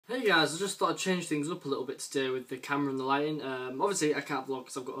Hey guys, I just thought I'd change things up a little bit today with the camera and the lighting. Obviously I can't vlog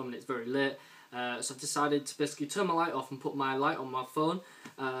because I've got home and it's very late, so I've decided to basically turn my light off and put my light on my phone.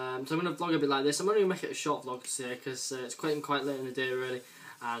 So I'm going to vlog a bit like this. I'm only going to make it a short vlog today because it's quite late in the day really,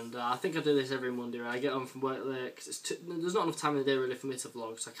 and I think I do this every Monday. Right? I get home from work late because there's not enough time in the day really for me to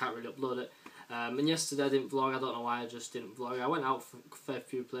vlog, so I can't really upload it. And yesterday I didn't vlog. I don't know why I just didn't vlog. I went out for a fair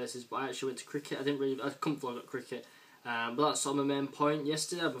few places, but I actually went to cricket. I couldn't vlog at cricket. But that's sort of my main point.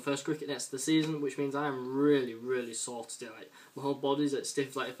 Yesterday I had my first cricket nets of the season, which means I am really sore today. Like, my whole body's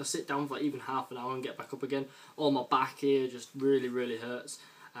stiff. Like, if I sit down for like even half an hour and get back up again, all my back here just really hurts.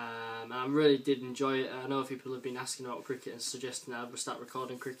 And I really did enjoy it. I know people have been asking about cricket and suggesting that I would start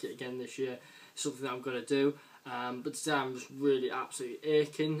recording cricket again this year. It's something that I'm going to do. But today I'm just really absolutely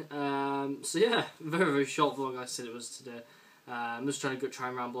aching. So yeah, very short vlog I said it was today. I'm just trying to try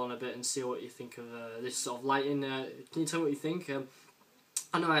and ramble on a bit and see what you think of this sort of lighting. Can you tell me what you think?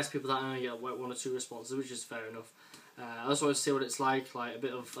 I know I ask people that and I only get 1 or 2 responses, which is fair enough. I just want to see what it's like a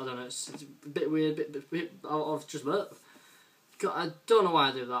bit of, I don't know, it's a bit weird, bit of just, I don't know why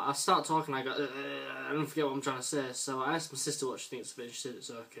I do that. I start talking, I don't forget what I'm trying to say, so I asked my sister what she thinks of it, and she said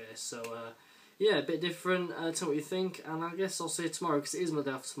it's okay, so yeah, a bit different. Tell me what you think, and I guess I'll see you tomorrow, because it is my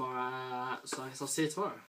day off tomorrow, so I guess I'll see you tomorrow.